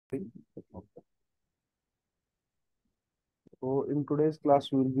So in today's class,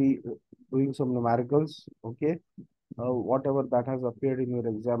 we'll be doing some numericals, okay? Whatever that has appeared in your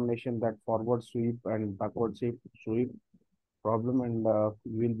examination, that forward sweep and backward sweep problem, and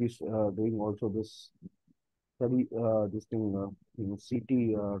we'll be doing also this study, this thing,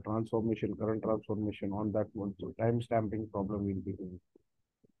 CT transformation, current transformation on that one. So time stamping problem we'll be doing.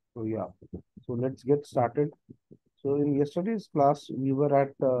 So yeah, so let's get started. So in yesterday's class, we were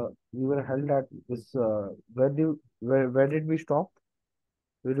held at this. Where did we stop?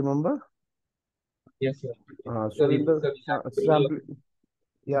 Do you remember? Yes, sir. So in the The sample,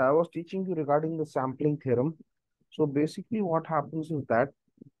 yeah, I was teaching you regarding the sampling theorem. So basically, what happens is that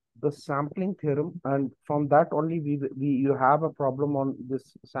the sampling theorem, and from that only we you have a problem on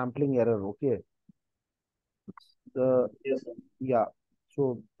this sampling error. Okay, the yes, sir. yeah.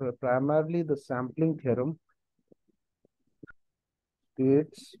 So primarily the sampling theorem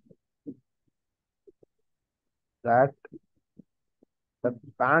states that the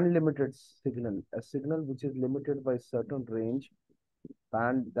band limited signal, a signal which is limited by certain range,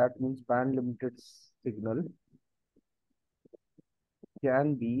 band that means band limited signal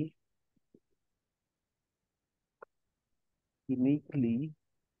can be uniquely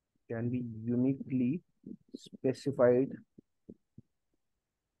uniquely specified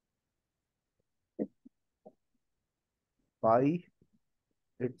by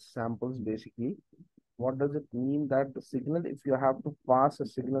its samples. Basically, what does it mean? That the signal, if you have to pass a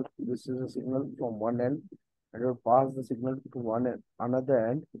signal, this is a signal from one end, and you pass the signal to one end, another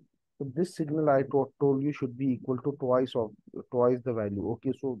end. So this signal I told you should be equal to twice the value.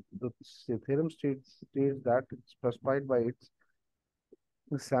 Okay, so the theorem states that it's specified by its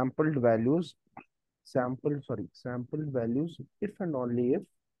sampled values, sampled values, if and only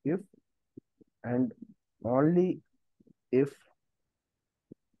if and only if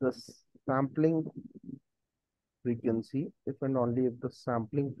the sampling frequency, if and only if the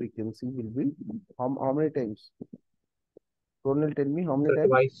sampling frequency will be how many times? Ronald, tell me how many So times?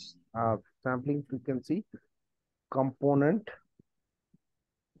 twice. Sampling frequency component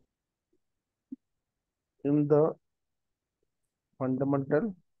in the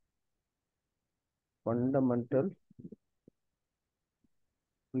fundamental fundamental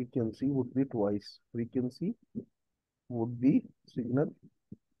frequency would be twice. Frequency would be signal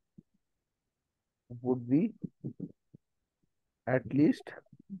would be at least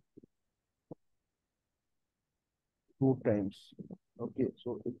two times. Okay,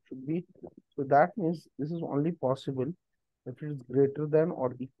 so it should be, so that means this is only possible if it is greater than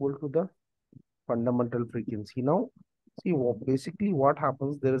or equal to the fundamental frequency. Now, see what basically what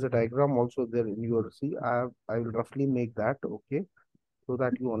happens, there is a diagram also there in your, see, I will roughly make that, okay, so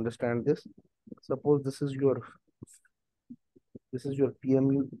that you understand this. Suppose this is your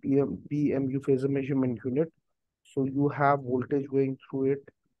PMU phasor measurement unit. So you have voltage going through it.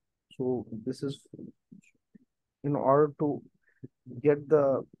 So this is, in order to get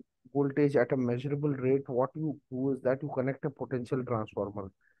the voltage at a measurable rate, what you do is that you connect a potential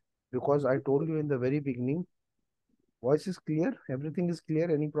transformer. Because I told you in the very beginning, voice is clear, everything is clear,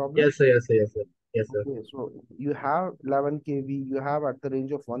 any problem? Yes, sir. Yes, sir. Yes, sir. Yes, sir. Okay, so you have 11 kV, you have at the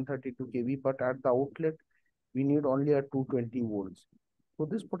range of 132 kV, but at the outlet, we need only a 220 volts. So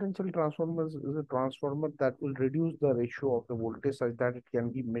this potential transformer is a transformer that will reduce the ratio of the voltage such that it can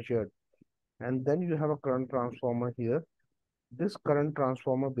be measured. And then you have a current transformer here. This current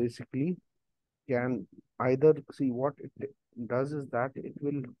transformer basically can either, see what it does is that it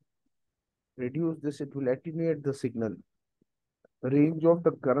will reduce this, it will attenuate the signal. The range of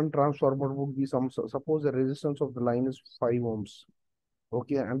the current transformer would be suppose the resistance of the line is 5 ohms.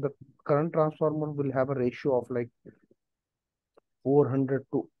 Okay, and the current transformer will have a ratio of like 400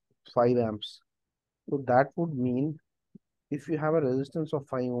 to 5 amps. So that would mean if you have a resistance of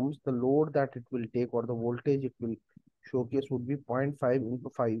 5 ohms, the load that it will take or the voltage it will showcase would be 0.5 into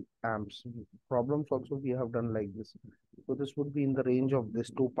 5 amps. Problems also we have done like this. So this would be in the range of this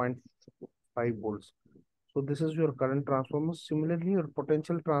 2.5 volts. So this is your current transformer. Similarly, your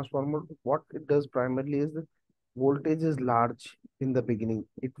potential transformer, what it does primarily is the voltage is large in the beginning.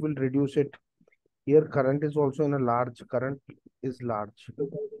 It will reduce it. Here current is also in a large, current is large.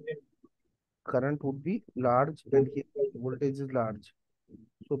 Current would be large and here voltage is large.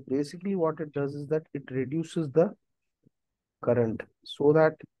 So basically what it does is that it reduces the current so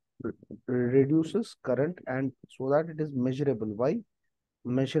that reduces current and so that it is measurable. Why?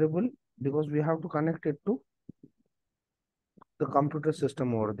 Measurable because we have to connect it to the computer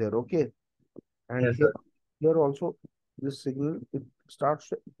system over there. Okay. And Yes, sir. here also this signal it starts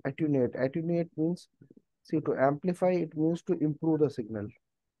to attenuate. Attenuate means, see, to amplify it means to improve the signal.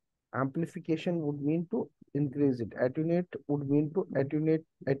 Amplification would mean to increase it. Attenuate would mean to attenuate.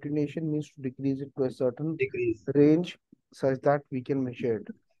 Attenuation means to decrease it to a certain Decrease. range such that we can measure it.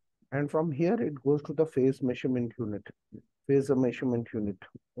 And from here it goes to the phase measurement unit. Phase measurement unit.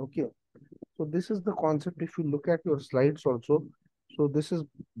 Okay. So this is the concept. If you look at your slides also, so this is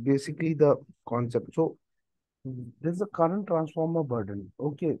basically the concept. So there's a current transformer burden.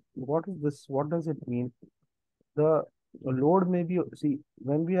 Okay. What is this? What does it mean? The load may be, see,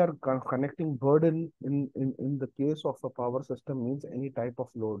 when we are connecting burden in the case of a power system means any type of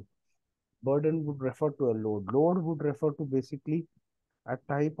load. Burden would refer to a load. Load would refer to basically a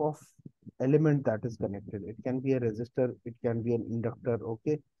type of element that is connected. It can be a resistor, it can be an inductor,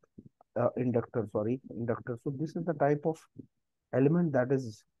 okay? Inductor. So this is the type of element that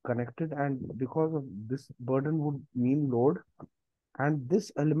is connected, and because of this, burden would mean load, and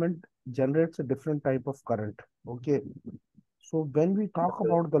this element generates a different type of current, okay? So when we Yes, talk sir.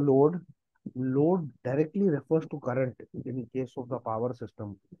 about the load, load directly refers to current in case of the power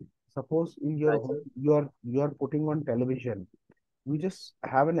system. Suppose in your Right, home, sir. you are putting on television. You just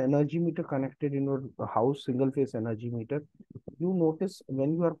have an energy meter connected in your house, single phase energy meter. You notice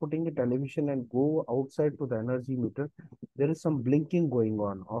when you are putting a television and go outside to the energy meter, there is some blinking going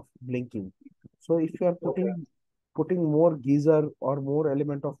on of blinking. So if you are Okay. putting more geyser or more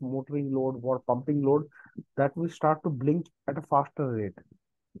element of motoring load or pumping load, that will start to blink at a faster rate.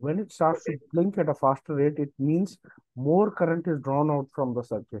 When it starts Okay. to blink at a faster rate, it means more current is drawn out from the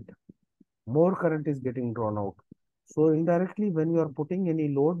circuit. More current is getting drawn out. So indirectly, when you are putting any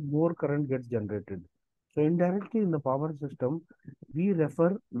load, more current gets generated. So indirectly in the power system, we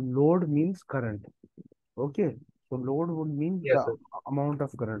refer load means current. Okay. So load would mean Yes, the sir. amount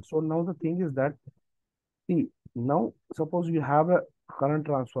of current. So now the thing is that, see, now suppose you have a current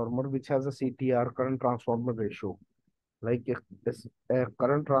transformer which has a CTR, current transformer ratio. Like a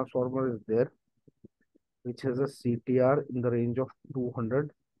current transformer is there which has a CTR in the range of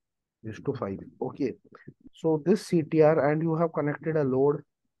 200 is to 5. Okay. So this CTR, and you have connected a load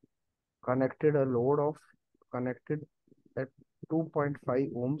of connected at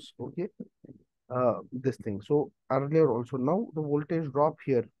 2.5 ohms. Okay. This thing. So earlier also, now the voltage drop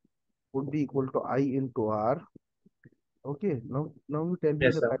here would be equal to I into R. Okay. Now you tell me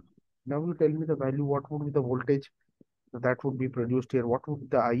Yes, the sir. now you tell me the value. What would be the voltage that would be produced here? What would be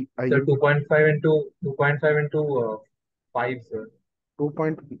the I So into 2.5 into 5, sir.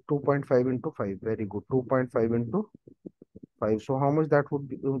 2.5 into 5? Very good. 2.5 into 5. So how much that would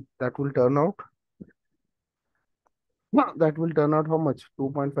be? That will turn out. That will turn out how much?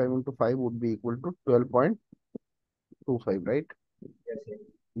 2.5 into 5 would be equal to 12.25, right? Yes, sir.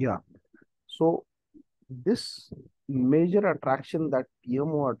 Yeah. So this major attraction that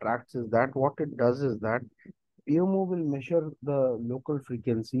PMO attracts is that what it does is that PMO will measure the local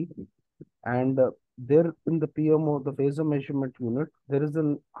frequency, and there in the PMO, the phasor measurement unit, there is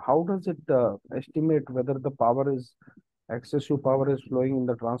an how does it estimate whether the power is excessive power is flowing in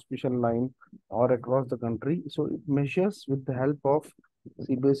the transmission line or across the country. So it measures with the help of,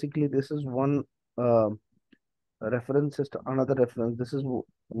 see, basically this is one uh, reference system, another reference. This is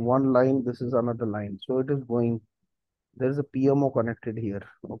one line, this is another line. So it is going, there is a PMO connected here.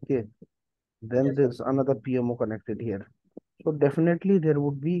 Okay. Then Yes, sir. there's another PMO connected here. So definitely there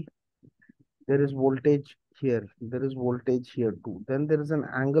is voltage here. There is voltage here too. Then there is an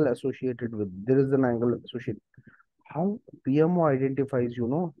angle associated with, there is an angle associated. How PMO identifies,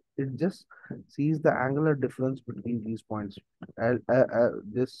 it just sees the angular difference between these points.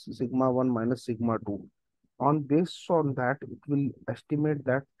 This sigma 1 minus sigma 2. Based on that, it will estimate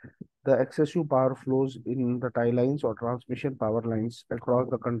that the excessive power flows in the tie lines or transmission power lines across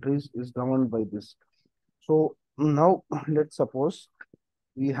the countries is governed by this. So now let's suppose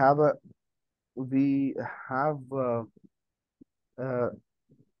we have a we have uh,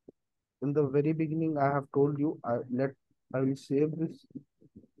 in the very beginning I have told you, I will save this.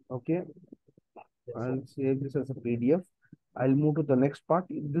 Okay, Yes, sir. I'll save this as a PDF. I'll move to the next part.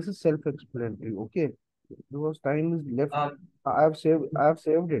 This is self-explanatory. Okay, because time is left. Um, I have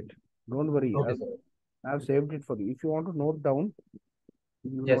saved it. Don't worry. okay, I've sir. I've saved it for you. If you want to note down,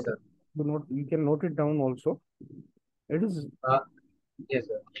 you Yes, note sir. you can note it down also. It is Uh, yes,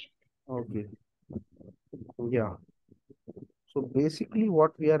 sir. okay. Yeah. So basically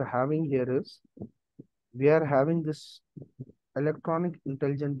what we are having here is we are having this electronic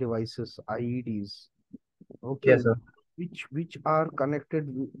intelligent devices, IEDs, okay, Yes, sir. which are connected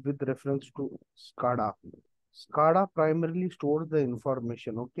with reference to SCADA. SCADA primarily stores the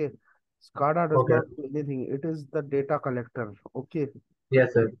information. Okay, SCADA does Okay. not do anything. It is the data collector. Okay,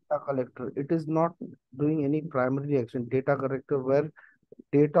 Yes, sir. data collector. It is not doing any primary action. Data collector where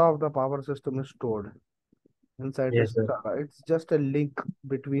data of the power system is stored inside this Yes, sir. SCADA. It's just a link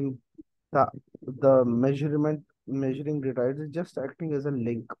between the the measuring data. It is just acting as a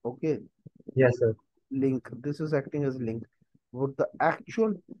link. Okay, Yes, sir. link. This is acting as a link. What the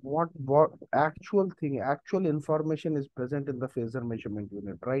actual what actual thing, actual information is present in the phasor measurement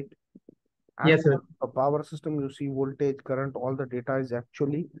unit, right? As Yes, per sir. the power system, you see voltage, current, all the data is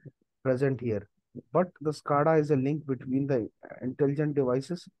actually present here. But the SCADA is a link between the intelligent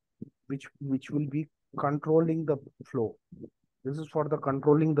devices which will be controlling the flow. This is for the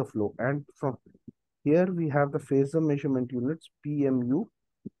controlling the flow. And from here we have the phasor measurement units, PMU,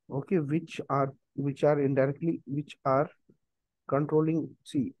 okay, which are indirectly which are controlling,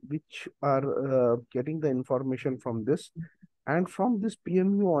 see, which are getting the information from this. And from this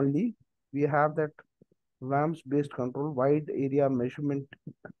PMU only, we have that WAMS based control, wide area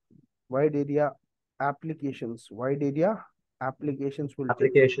wide area applications will take.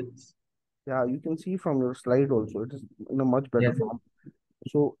 Applications. Yeah, you can see from your slide also, it is in a much better Yes, sir. form.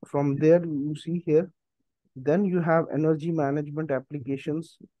 So from there, you see here, then you have energy management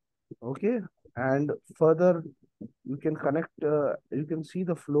applications, okay, and further you can see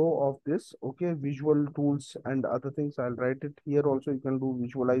the flow of this, okay, visual tools and other things. I'll write it here also, you can do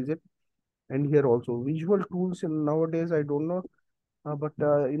visualize it. And here also visual tools in nowadays, I don't know, but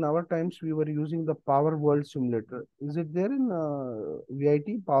in our times we were using the Power World Simulator. Is it there in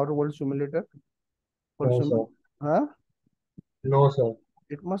VIT, Power World Simulator for No, sim? sir. Huh? No, sir.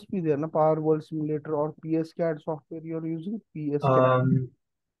 It must be there, na Power World Simulator or PSCAD software you're using? PSCAD. Um,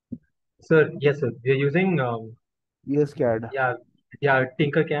 Sir, yes, sir. We're using PSCAD. yeah, yeah,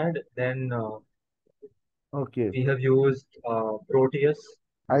 Tinkercad. Then Okay. we have used Proteus.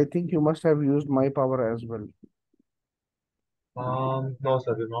 I think you must have used My Power as well. No,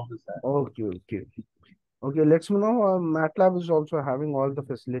 sir, we've not used that. Okay, okay. Okay, let's know. MATLAB is also having all the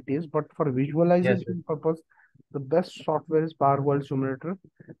facilities, but for Yes, sir. visualization purpose, the best software is Power World Simulator,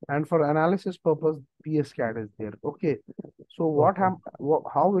 and for analysis purpose, PSCAD is there. Okay, so Okay.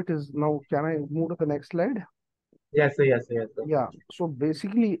 how it is now? Can I move to the next slide? Yes, sir. Yes, sir. Yes, sir. Yeah. So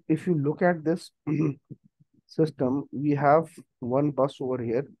basically, if you look at this system, we have one bus over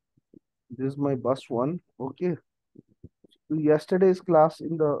here. This is my bus one. Okay. Yesterday's class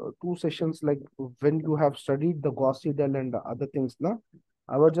in the two sessions, like when you have studied the Gauss Seidel and the other things, na,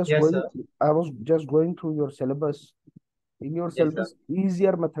 I was just Yes, going, sir. I was just going through your syllabus. In your Yes, sir. syllabus,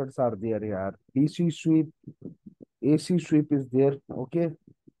 easier methods are there, yaar. DC sweep, AC sweep is there, okay,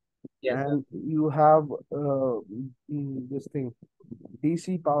 Yes, sir. and you have this thing,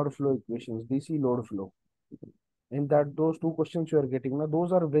 DC power flow equations, DC load flow. In that, those two questions you are getting, na,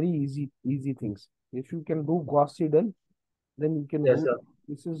 those are very easy things. If you can do Gauss Seidel, then you can Yes, do. sir.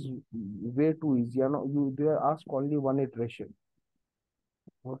 This is way too easy. You know, they ask only one iteration.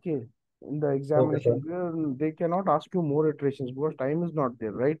 Okay. In the Okay, sir. examination, they cannot ask you more iterations because time is not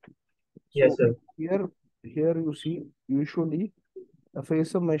there, right? Yes, So sir. here you see usually a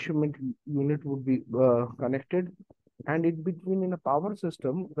phasor measurement unit would be connected, and in between in a power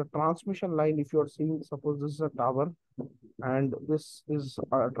system, the transmission line. If you are seeing, suppose this is a tower, and this is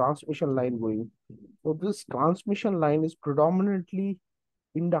a transmission line going. So this transmission line is predominantly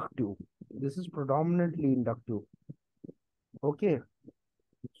inductive. This is predominantly inductive. Okay.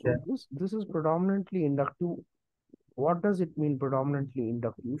 Yeah. So this is predominantly inductive. What does it mean predominantly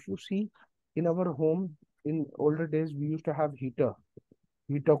inductive? If you see in our home in older days, we used to have heater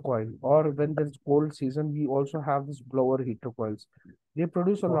coil, or when there's cold season, we also have this blower heater coils. They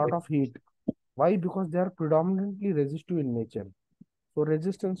produce a lot Okay. of heat. Why? Because they are predominantly resistive in nature. So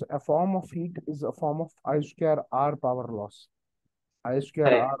resistance, a form of heat, is a form of I square R power loss. I square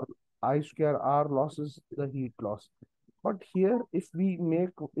Correct. R I square R loss is the heat loss. But here, if we make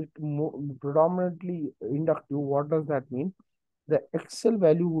it predominantly inductive, what does that mean? The XL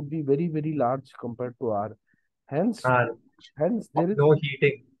value would be very large compared to R. Hence, Uh, there is no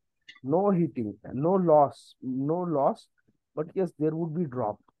heating. no heating, no loss. But yes, there would be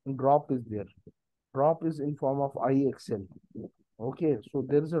drop. Drop is there. Drop is in form of IXL. Okay, so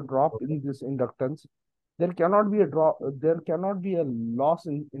there is a drop Okay. in this inductance. There cannot be a drop. There cannot be a loss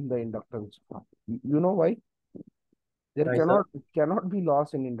in the inductance. You know why? There Right, sir. cannot be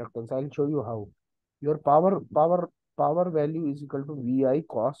loss in inductance. I'll show you how. Your power value is equal to VI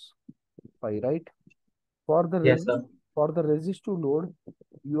cos phi, right? For the Yes, sir. resistive load,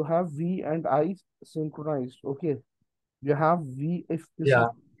 you have V and I synchronized. Okay. You have V if this is Yeah.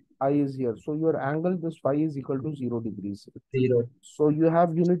 I is here. So your angle this phi is equal to 0 degrees. Zero. So you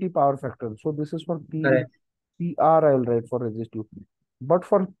have unity power factor. So this is for Correct. PR I'll write for resistive. But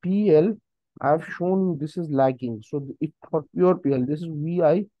for PL, I've shown this is lagging. So if for pure PL, this is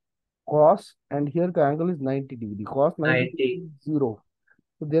VI cos, and here the angle is 90 degree. Cos 90 degree 90, is 0.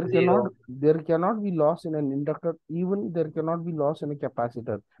 So zero. there cannot be loss in an inductor, even there cannot be loss in a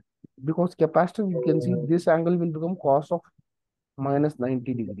capacitor. Because capacitor, you can see Oh, this angle will become cos of minus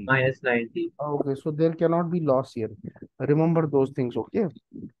 90 degree. minus 90. Okay, so there cannot be loss here. Remember those things, okay?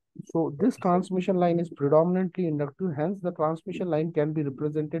 So this Okay, sir. transmission line is predominantly inductive, hence the transmission line can be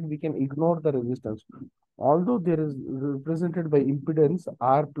represented. We can ignore the resistance. Although there is represented by impedance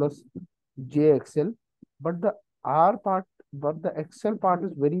R plus JXL, but the R part, but the XL part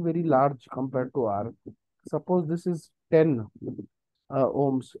is very, very large compared to R. Suppose this is 10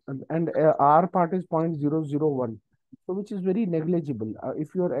 ohms and R part is 0.001. So which is very negligible.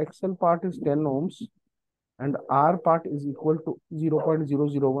 If your XL part is 10 ohms, and R part is equal to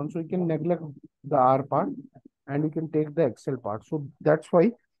 0.001. So you can neglect the R part and you can take the XL part. So that's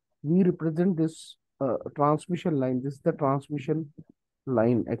why we represent this transmission line. This is the transmission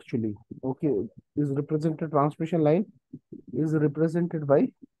line actually. Okay, is represented transmission line is represented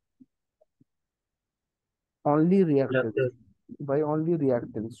only reactance. Inductive. By only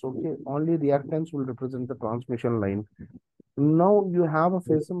reactance. Okay, only reactance will represent the transmission line. Now you have a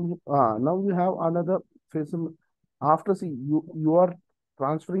FASM. Now you have another FASM. After see you are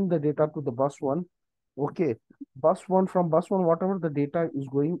transferring the data to the bus one. Okay, bus one, from bus one, whatever the data is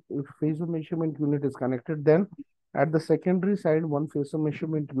going, if phasor measurement unit is connected, then at the secondary side, one phasor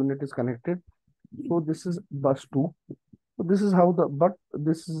measurement unit is connected. So this is bus two. So this is how the, but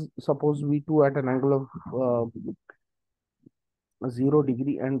this is suppose V2 at an angle of 0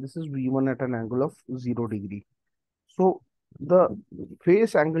 degree, and this is V1 at an angle of 0 degree. So the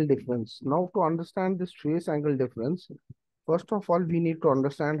phase angle difference. Now to understand this phase angle difference, first of all, we need to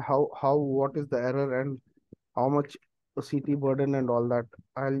understand how what is the error and how much CT burden and all that.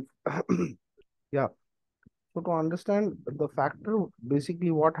 I'll yeah. So to understand the factor,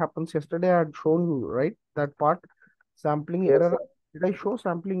 basically what happens, yesterday I had shown you, right? That part, sampling Yes, error. sir. Did I show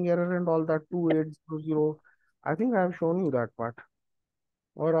sampling error and all that 2800? I think I have shown you that part,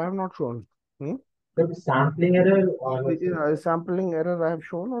 or I have not shown. Hmm? The sampling error or no, sir? Sampling error I have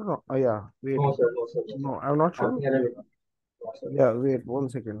shown or not? Yeah, wait. No, sir. No, sir. No, sir. No, I have not shown. Sampling error. No, sir. Yeah, wait 1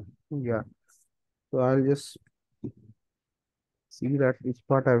 second. Yeah. So I'll just see that which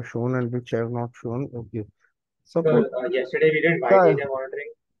part I've shown and which I have not shown. Okay. Suppose, Sir, yesterday we did wide yeah, area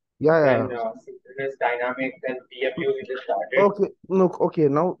monitoring. yeah, yeah. Then synchronous dynamics and PFU we just started. Okay. Look, okay.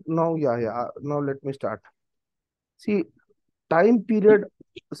 Now, yeah, yeah. Now let me start. See, time period.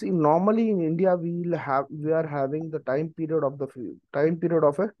 See, normally in India, we are having the time period of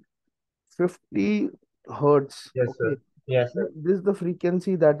a 50 hertz. Yes, Okay. sir. Yes, sir. This is the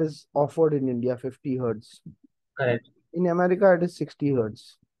frequency that is offered in India, 50 hertz. Correct. In America, it is 60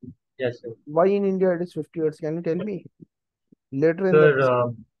 hertz. Yes, sir. Why in India it is 50 hertz? Can you tell me? Later in the Sir,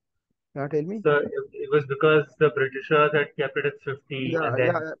 discussion. Yeah, tell me. sir, it was because the Britishers had kept it at 50, Yeah, and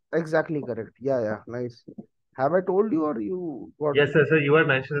yeah, then exactly correct. Yeah, yeah, nice. Have I told you or you got? yes, sir. So you were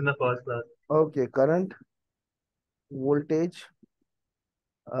mentioned in the first class. Okay, current, voltage,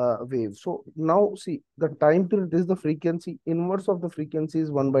 wave. So now see the time period, this is the frequency. Inverse of the frequency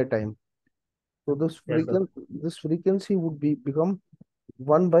is 1 by time. So Yes, sir. this frequency would become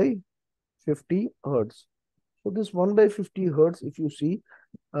 1 by 50 hertz. So this 1 by 50 hertz, if you see,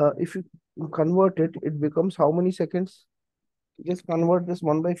 if you convert it, it becomes how many seconds? Just convert this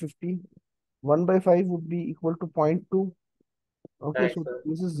 1 by 50. 1 by 5 would be equal to zero point 0.2. Okay, Right, so sir.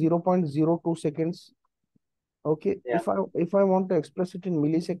 this is 0.02 seconds. Okay, Yeah. if I want to express it in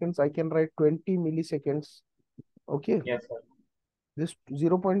milliseconds, I can write 20 milliseconds. Okay, Yes, sir. this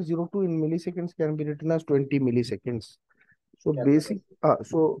 0.02 in milliseconds can be written as 20 milliseconds. So Yes, sir.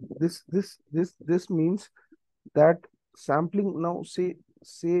 so this means that sampling, now say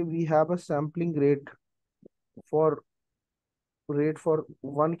we have a sampling for for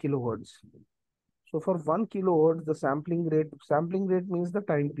 1 kilohertz. So for 1 kilohertz, the sampling rate means the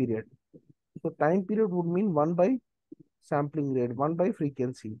time period. So time period would mean 1 by sampling rate, 1 by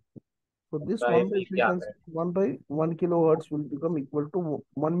frequency. So this By 1 by free, yeah, frequency, correct. 1 by 1 kilohertz will become equal to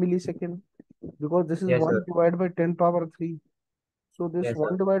 1 millisecond, because this is Yes, 1 sir. divided by 10 power 3. So this Yes, sir.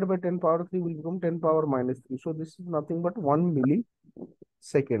 1 divided by 10 power 3 will become 10 power minus 3. So this is nothing but 1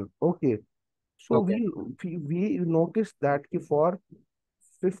 millisecond. Okay. So Okay. we noticed that for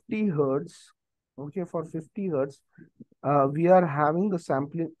 50 hertz, okay, for 50 hertz, we are having the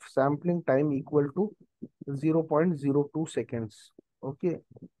sampling time equal to 0.02 seconds. Okay,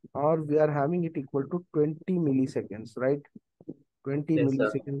 or we are having it equal to 20 milliseconds, right? 20 Yes, sir.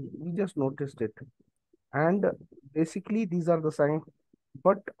 milliseconds. We just noticed it, and basically these are the sign.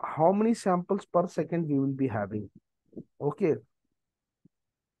 But how many samples per second we will be having? Okay,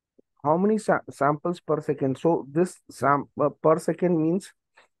 how many samples per second? So this per second means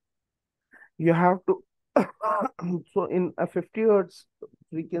you have to so in a 50 hertz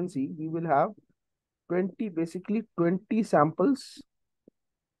frequency we will have 20, basically 20 samples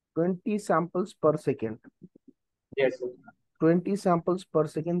per second. Yes, sir. 20 samples per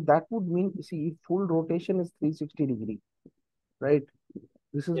second, that would mean, see, if full rotation is 360 degree, right?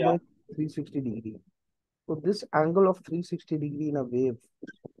 This is Yeah. my 360 degree. So this angle of 360 degree in a wave,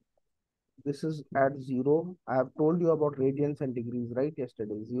 this is at zero. I have told you about radians and degrees, right?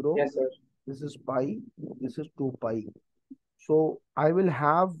 Yesterday, zero. Yes, sir. This is pi. This is 2 pi. So I will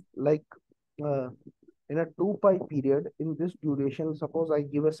have like uh, in a 2 pi period, in this duration, suppose I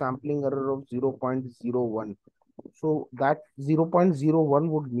give a sampling error of 0.01. So that 0.01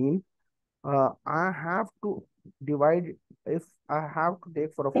 would mean I have to divide, if I have to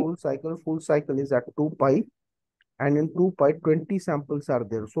take for a full cycle is at 2 pi, and in 2 pi, 20 samples are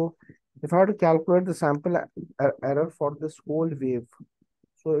there. So if I have to calculate the sample error for this whole wave,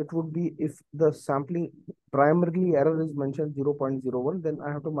 so it would be, if the sampling primarily error is mentioned 0.01, then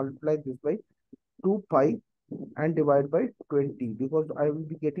I have to multiply this by 2 pi and divide by 20, because I will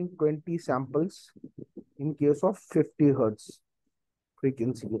be getting 20 samples in case of 50 hertz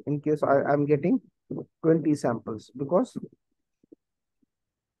frequency. In case I am getting 20 samples, because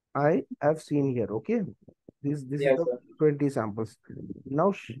I have seen here. Okay, this is Yes, the sir. 20 samples.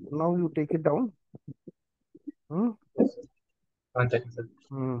 Now now you take it down. Hmm? Yes, sir. One second, sir.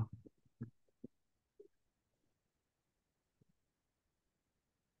 Hmm.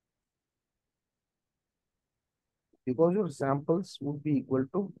 Because your samples would be equal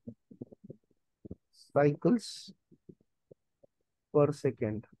to cycles per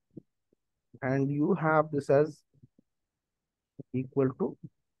second, and you have this as equal to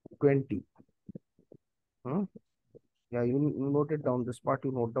 20. Hmm? Yeah, you note it down. This part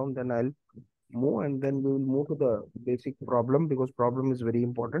you note down. Then I'll move, and then we will move to the basic problem, because problem is very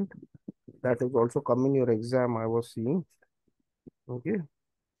important. That is also come in your exam. I was seeing. Okay.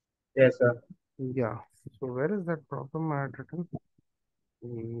 Yes, sir. Yeah. So where is that problem I had written?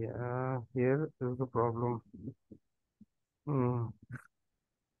 Yeah, here is the problem. Hmm.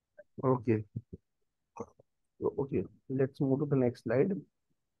 Okay. Okay. Let's move to the next slide.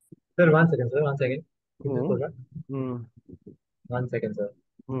 Sir, one second, sir. One second. Can you just Hmm. hold on? Hmm. 1 second, sir.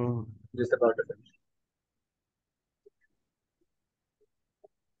 Hmm. Just about to finish.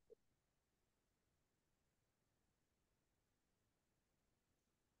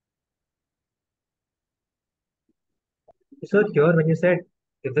 So here, when you said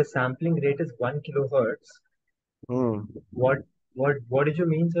if the sampling rate is 1 kilohertz, Hmm. what what did you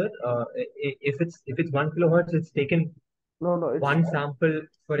mean, sir? If it's 1 kilohertz, it's taken No, no, it's one sample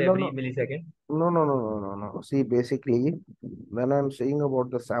for no, every no, millisecond. no. See, basically, when I'm saying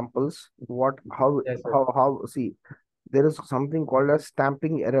about the samples, Yes, sir. see, there is something called as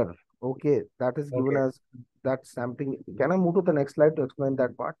stamping error. Okay, that is given Okay. as that stamping. Can I move to the next slide to explain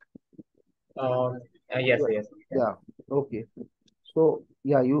that part? Yes, Yeah, sir, yes, sir. Yeah. yeah. Okay. So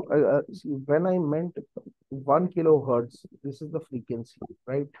yeah, you see, when I meant 1 kilohertz, this is the frequency,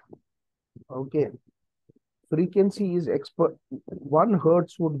 right? Okay. Frequency is expert. 1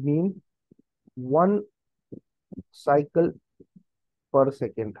 hertz would mean one cycle per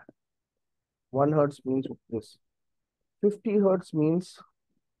second. 1 hertz means this. 50 hertz means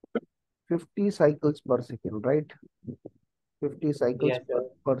 50 cycles per second, right? 50 cycles Yes, sir.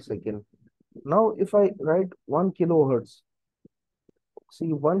 per second. Now, if I write 1 kilohertz,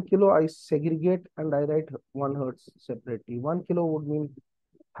 see, 1 kilo I segregate and I write 1 hertz separately. 1 kilo would mean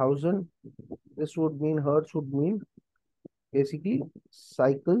 1,000. This would mean hertz would mean basically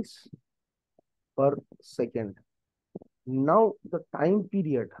cycles per second. Now the time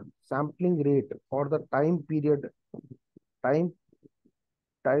period, sampling rate, or the time period, time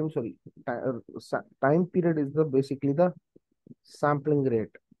sorry, time period is the basically the sampling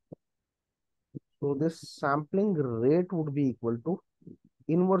rate. So this sampling rate would be equal to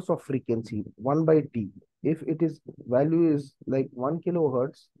inverse of frequency 1 by t. If it is value is like 1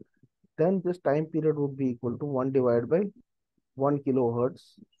 kilohertz, then this time period would be equal to 1 divided by 1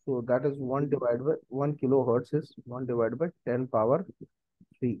 kilohertz. So that is 1 divided by 1 kilohertz is 1 divided by 10 power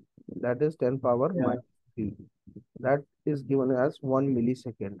 3. That is 10 power Yeah. minus 3. That is given as 1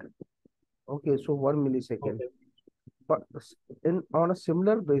 millisecond. Okay, so 1 millisecond. Okay. But in on a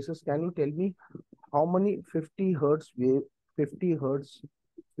similar basis, can you tell me how many 50 hertz wave, 50 hertz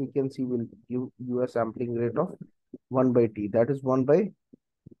frequency will give you a sampling rate of 1 by t? That is 1 by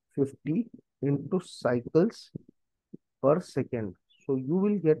 50 into cycles per second. So you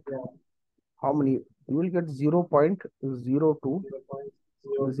will get Yeah. how many? You will get 0.02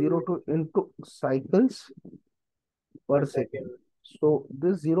 0.02 into cycles per per second. second. So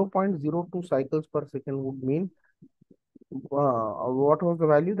this 0.02 cycles per second would mean what was the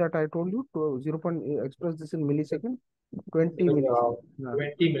value that I told you? To 0. Express this in millisecond. 20 milliseconds.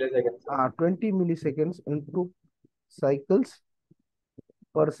 20 milliseconds. 20 milliseconds into cycles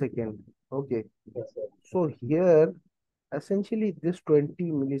per second. Okay. Yes, sir. So here, essentially, this 20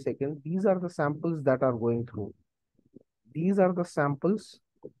 milliseconds, these are the samples that are going through. These are the samples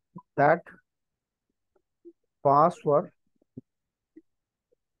that pass for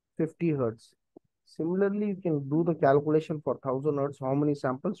 50 hertz. Similarly, you can do the calculation for 1000 hertz. How many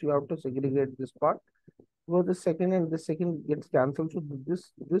samples you have to segregate this part? Well, the second and this second gets cancelled. So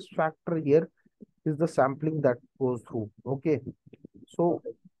this factor here is the sampling that goes through. Okay. So Okay.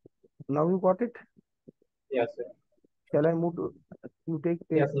 now you got it. Yes, sir. Shall I move to you take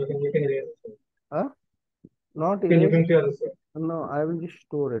Yes, you can erase it, sir. not You erase can it. clear this, sir. No, I will just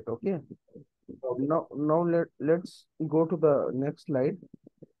store it. Okay. Okay. Now let's go to the next slide.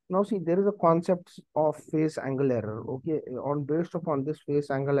 Now see, there is a concept of phase angle error. Okay, on based upon this phase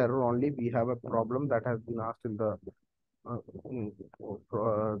angle error only, we have a problem that has been asked in the uh, in,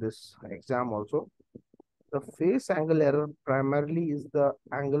 this exam also. The phase angle error primarily is the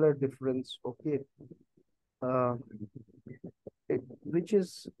angular difference. Okay, uh, which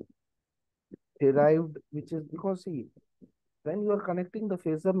is derived, which is because see, when you are connecting the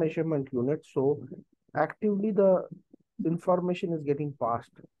phasor measurement unit, so actively the information is getting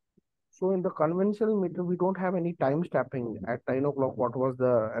passed. So in the conventional meter, we don't have any time stamping at 10 o'clock. What was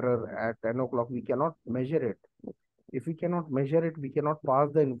the error at 10 o'clock? We cannot measure it. If we cannot measure it, we cannot pass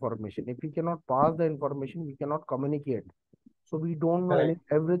the information. If we cannot pass the information, we cannot communicate. So we don't know any, Correct.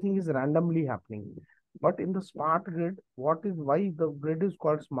 everything is randomly happening. But in the smart grid, what is why the grid is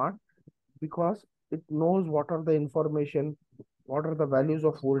called smart? Because it knows what are the information, what are the values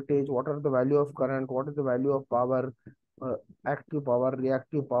of voltage, what are the value of current, what is the value of power, uh, active power,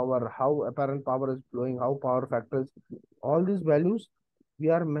 reactive power, how apparent power is flowing, how power factors, all these values we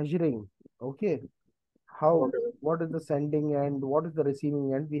are measuring. Okay, how, Okay, sir. what is the sending end, what is the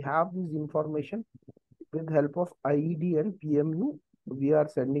receiving end? We have this information with help of IED and PMU. We are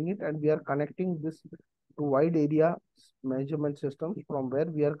sending it and we are connecting this to wide area measurement systems from where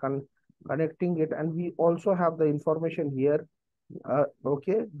we are connecting it, and we also have the information here.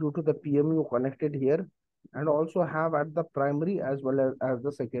 Okay, due to the PMU connected here, and also have at the primary as well as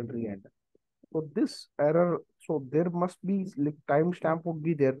the secondary end. So this error, so there must be like timestamp would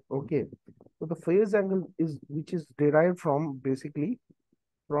be there. Okay, so the phase angle is which is derived from basically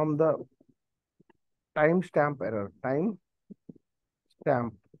from the timestamp error, timestamp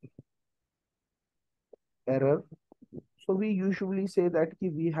error. So we usually say that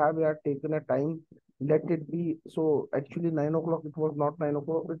we have taken a time, let it be. So actually 9 o'clock, it was not 9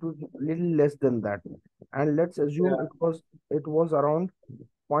 o'clock, it was little less than that. And let's assume Yeah. it was around zero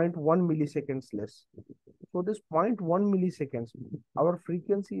point 0.1 milliseconds less. So this zero point 0.1 milliseconds, our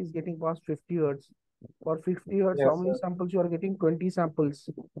frequency is getting past 50 hertz. For 50 hertz, how Yes, many sir. samples you are getting? 20 samples,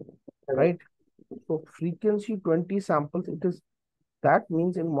 Correct. right? So frequency 20 samples, it is that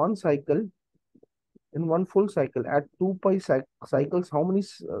means in one cycle, in one full cycle at 2 pi cycles, how many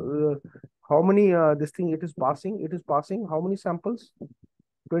this thing it is passing? It is passing how many samples?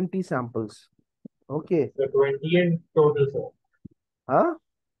 20 samples. Okay. The 20 in total, sir. Huh?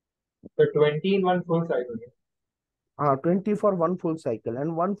 The 20 in one full cycle. 20 for one full cycle, and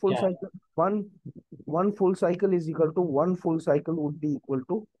Yeah. one full cycle is equal to one full cycle would be equal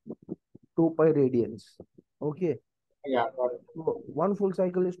to 2 pi radians. Okay. Yeah, got it. So one full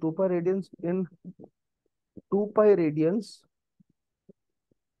cycle is 2 pi radians. In 2 pi radians,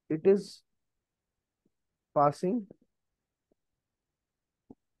 it is passing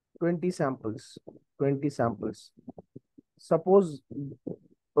 20 samples. 20 samples. Suppose,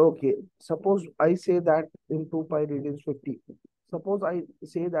 okay, suppose I say that in 2 pi radians 50. Suppose I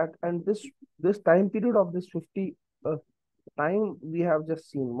say that, and this time period of this 50 time we have just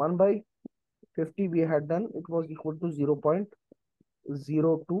seen 1 by 50 we had done, it was equal to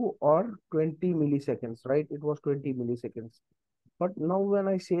 0.02 or 20 milliseconds, right? It was 20 milliseconds. But now when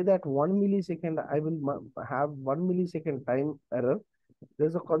I say that 1 millisecond, I will have 1 millisecond time error.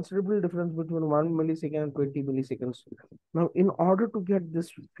 There's a considerable difference between 1 millisecond and 20 milliseconds. Now, in order to get this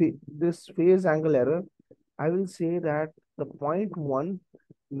phase angle error, I will say that the zero point 0.1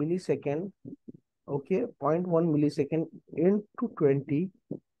 millisecond, okay, 0.1 millisecond into 20,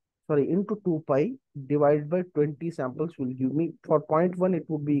 sorry, into 2 pi divided by 20 samples will give me, for 0.1, it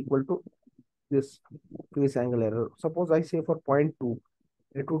would be equal to this. phase angle error. Suppose I say for 0.2,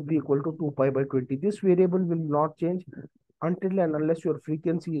 it would be equal to 2 pi by 20. This variable will not change until and unless your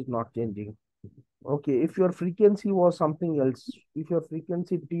frequency is not changing. Okay, if your frequency was something else, if your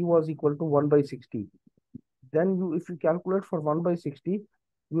frequency t was equal to 1 by 60, then if you calculate for 1 by 60,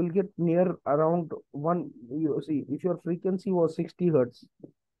 you will get near around 1. You see, if your frequency was 60 hertz,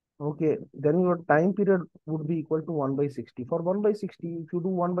 okay, then your time period would be equal to 1 by 60. For 1 by 60, if you do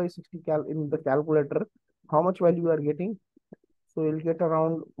 1 by 60 in the calculator, how much value you are getting? So you'll get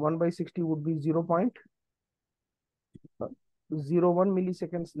around 1 by 60 would be 0.01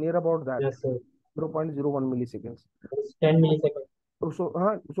 milliseconds, near about that, Yes, sir. 0.01 milliseconds. It's 10 milliseconds.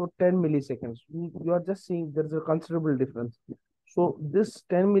 So 10 milliseconds. You are just seeing there's a considerable difference. So this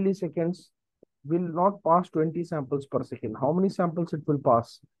 10 milliseconds will not pass 20 samples per second. How many samples it will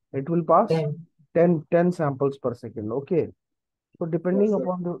pass? It will pass 10. 10 samples per second. Okay. So depending Yes, sir.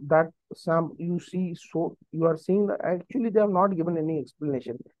 upon that you see, so you are seeing that actually they have not given any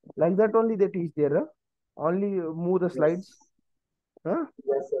explanation. Like that only they teach there. Huh? Only move the slides. Yes. Huh?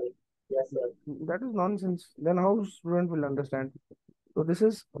 Yes, sir. Yes, sir. That is nonsense. Then how student will understand? So this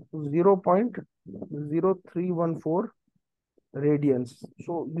is 0.0314 radians.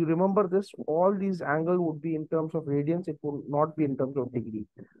 So you remember this, all these angle would be in terms of radians, it would not be in terms of degree.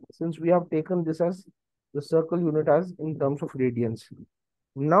 Since we have taken this as the circle unit as in terms of radians.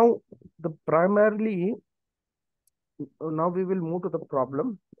 Now the primarily, now we will move to the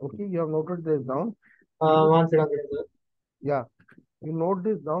problem. Okay, you have noted this down. We will, One second, sir. yeah, you note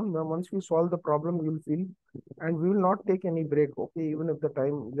this down. Now once we solve the problem, you'll feel, and we will not take any break. Okay, even if the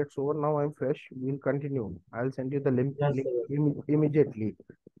time gets over. Now I'm fresh. We'll continue. I'll send you the Yes, link sir. immediately.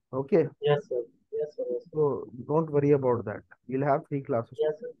 Okay, Yes, sir. Yes, sir. Yes, sir. so don't worry about that. You'll have 3 classes.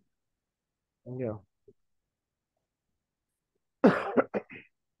 Yes, sir. Yeah. Hmm.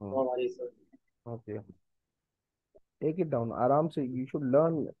 No worries, sir. Okay. Take it down. Aram se you should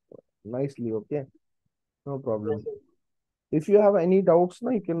learn nicely. Okay. No Yes, problem. sir. If you have any doubts, now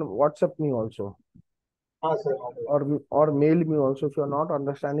you can WhatsApp me also, Sir. Okay. or mail me also. If you're not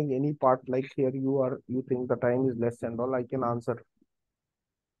understanding any part, like here you think the time is less and all, I can answer.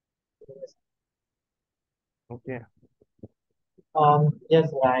 Yes. Okay. Yes,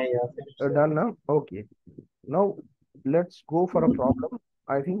 sir. I finished, sir. Done now. Okay. Now let's go for a problem.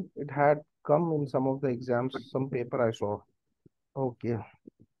 I think it had come in some of the exams, some paper I saw. Okay.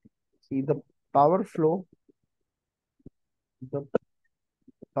 See power flow, the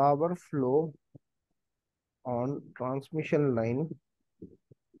power flow on transmission line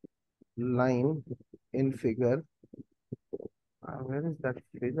in figure. Where is that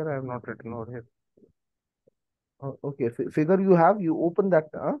figure? I have not written over here. Okay, figure you have. You open that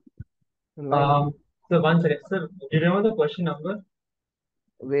line. So one second, sir. Do you remember the question number?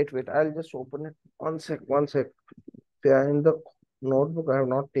 Wait. I'll just open it. One sec. Yeah, in the notebook, I have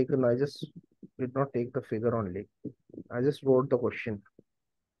not taken. I just did not take the figure only. I just wrote the question.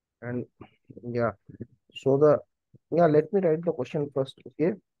 And yeah, so let me write the question first.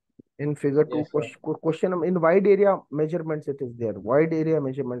 Okay. In figure two, Yes, sir. question in wide area measurements, it is there. Wide area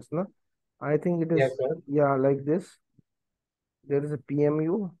measurements, no? I think it Yes, is, sir. yeah, like this. There is a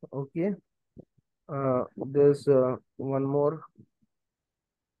PMU. Okay. There's one more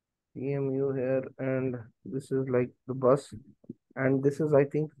PMU here, and this is like the bus, and this is, I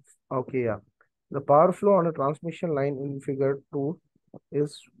think, okay, yeah. The power flow on a transmission line in figure 2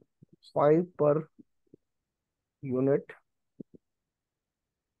 is 5 per unit,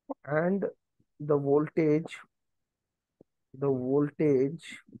 and the voltage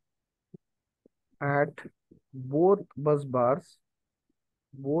at both bus bars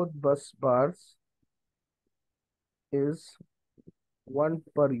is 1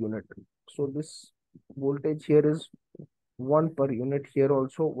 per unit. So this voltage here is 1 per unit, here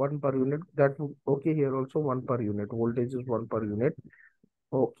also 1 per unit. That would, okay, here also 1 per unit. Voltage is 1 per unit.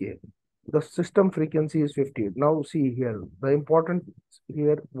 Okay. The system frequency is 50. Now see here, the important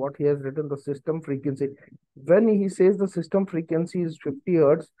here, what he has written, the system frequency. When he says the system frequency is 50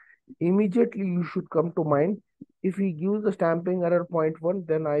 hertz, immediately you should come to mind. If he gives the stamping error 0.1,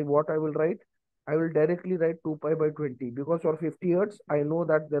 then what I will write? I will directly write 2 pi by 20, because for 50 hertz, I know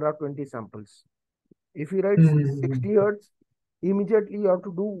that there are 20 samples. If he writes Mm-hmm. 60 hertz, immediately you have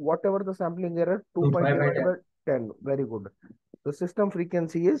to do whatever the sampling error, 2 So pi 5 by divided 10. by 10. Very good. The system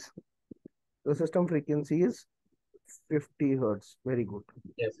frequency is the system frequency is 50 hertz. Very good.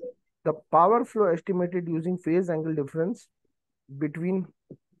 Yes, sir. The power flow estimated using phase angle difference between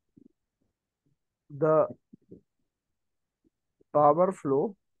the power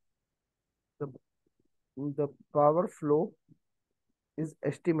flow, the, the power flow is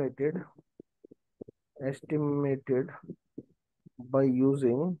estimated estimated by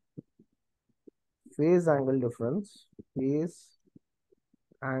using phase angle difference, phase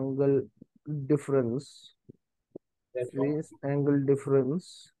angle difference, That's right. phase angle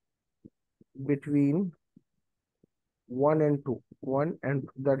difference between 1 and 2. 1 and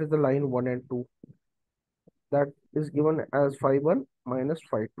that is the line 1 and 2. That is given as phi 1 minus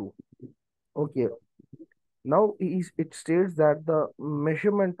phi 2. Okay. Now it states that the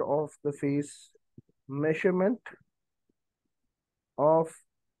measurement of the face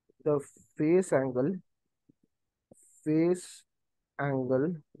angle, face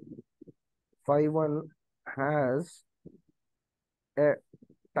angle phi 1 has a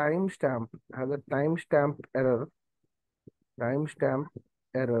timestamp error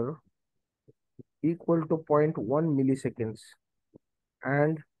equal to zero point 0.1 milliseconds,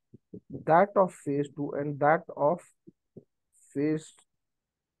 and that of phase 2 and that of phase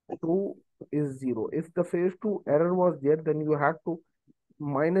 2 is 0. If the phase 2 error was there, then you had to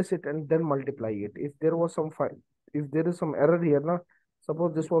minus it and then multiply it. If there is some error here, now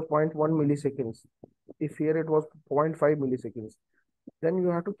suppose this was 0.1 milliseconds, if here it was 0.5 milliseconds, then you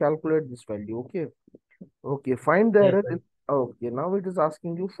have to calculate this value. Okay, find the Yes, error sir. okay, now it is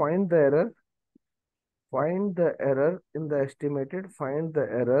asking you find the error in the estimated find the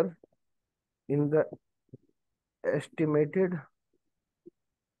error in the estimated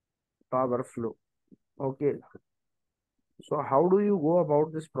power flow. Okay, so how do you go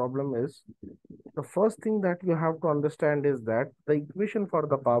about this problem is, the first thing that you have to understand is that the equation for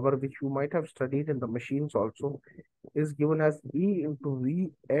the power, which you might have studied in the machines also, is given as E into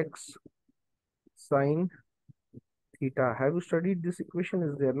Vx sine theta. Have you studied this equation?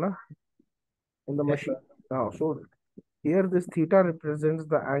 Is there na in the Yes, machine? sir. So here this theta represents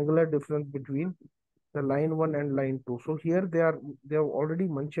the angular difference between the line 1 and line 2. So here they have already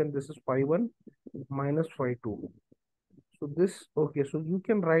mentioned this is phi 1 minus phi 2. So this, okay, so you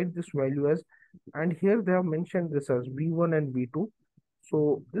can write this value as, and here they have mentioned this as V1 and V2.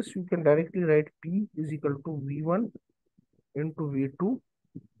 So this you can directly write P is equal to V1 into V2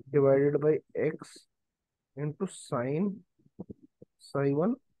 divided by X into sine psi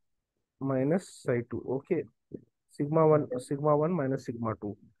 1 minus psi 2. Okay, sigma 1 minus sigma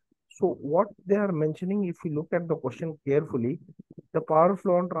 2. So what they are mentioning, if you look at the question carefully, the power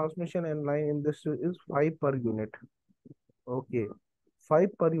flow on transmission and line in this is 5 per unit. Okay, 5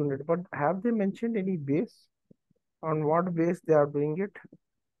 per unit. But have they mentioned any base? On what base they are doing it?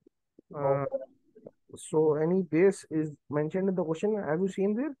 Oh, Uh, so any base is mentioned in the question. Have you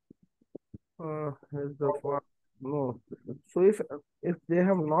seen there? Is the for no. So if they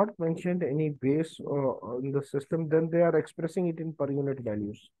have not mentioned any base in the system, then they are expressing it in per unit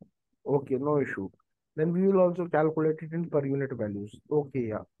values. Okay, no issue. Then we will also calculate it in per unit values. Okay,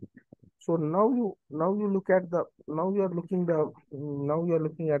 yeah. So now you look at the now you are looking the now you are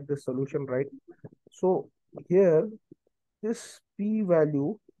looking at the solution, right? So here this p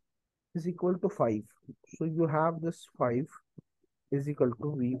value is equal to 5. So you have this 5 is equal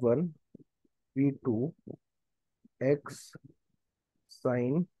to v1 v2 x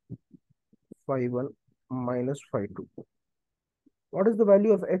sine phi 1 minus phi 2. What is the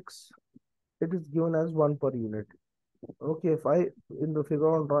value of x? It is given as 1 per unit. Okay, phi in the figure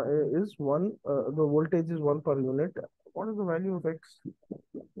on is 1, the voltage is 1 per unit. What is the value of x?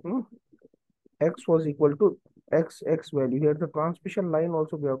 Hmm? X was equal to x value. Here the transmission line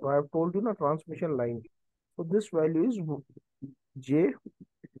also we have. I have told you na transmission line. So this value is j.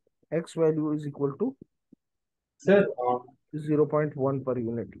 X value is equal to sir, 0.1 per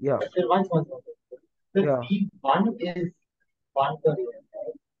unit. Yeah, sir, once. Sir, yeah. V1 is 1 per unit,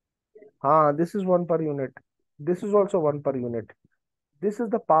 right? This is 1 per unit. This is also 1 per unit. This is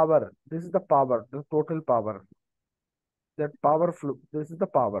the power. This is the power, the total power. That power flow. This is the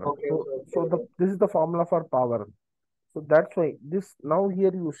power. Okay, So, okay, so okay. this is the formula for power. So that's why this now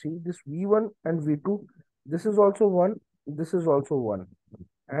here you see this V1 and V2. This is also 1. This is also 1.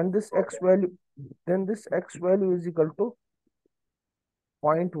 And this x Okay. value, then this x value is equal to zero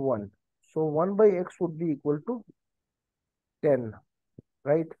point 0.1. So 1 by x would be equal to 10,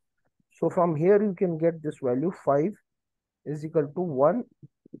 right? So from here you can get this value 5 is equal to 1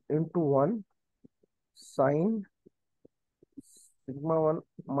 into 1 sine sigma 1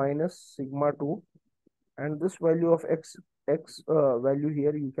 minus sigma 2, and this value of x value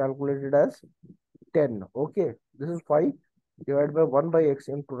here you calculated as 10. Okay, this is 5 divided by 1 by x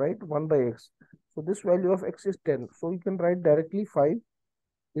into, right, 1 by x. So this value of x is 10. So you can write directly 5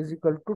 is equal to